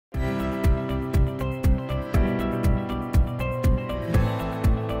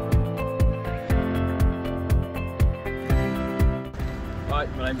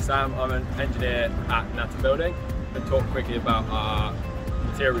name's Sam. I'm an engineer at Natter Building. I'm going to talk quickly about our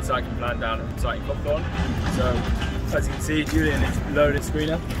material recycling plan down at the site in Copthorne. So, as you can see, Julian is loaded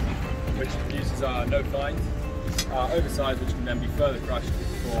screener, which produces our no fines, our oversize, which can then be further crushed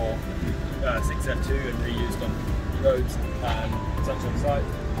for 6F2 and reused on roads and such on site,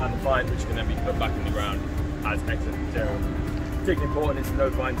 and the fines, which can then be put back in the ground as excess material. Particularly important is the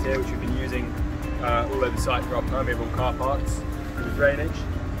no fines here, which we've been using all over the site for our permeable car parks for the drainage.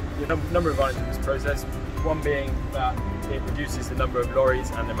 There are a number of advantages of this process, one being that it reduces the number of lorries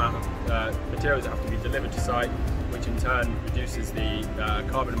and the amount of materials that have to be delivered to site, which in turn reduces the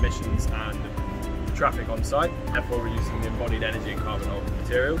carbon emissions and the traffic on site, therefore reducing the embodied energy and carbon of the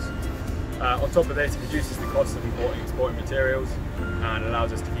materials. On top of this, it reduces the cost of importing and exporting materials and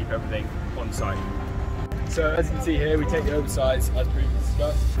allows us to keep everything on site. So as you can see here, we take the oversize as previously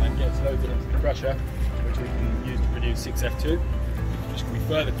discussed and gets loaded into the crusher, which we can use to produce 6F2, which can be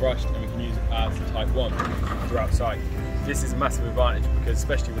further crushed and we can use it as type 1 throughout site. This is a massive advantage because,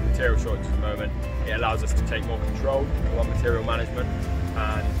 especially with material shortages at the moment, it allows us to take more control of our material management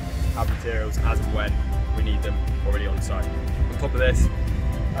and have materials as and when we need them already on site. On top of this,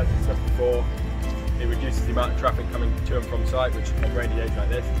 as discussed before, it reduces the amount of traffic coming to and from site, which on rainy days like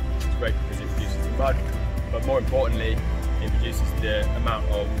this is great because it reduces the mud, but more importantly, it reduces the amount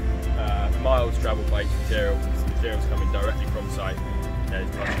of miles travelled by each material. Because the materials coming directly from site,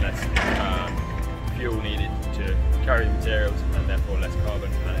 there's much less fuel needed to carry the materials and therefore less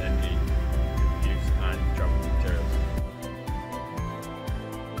carbon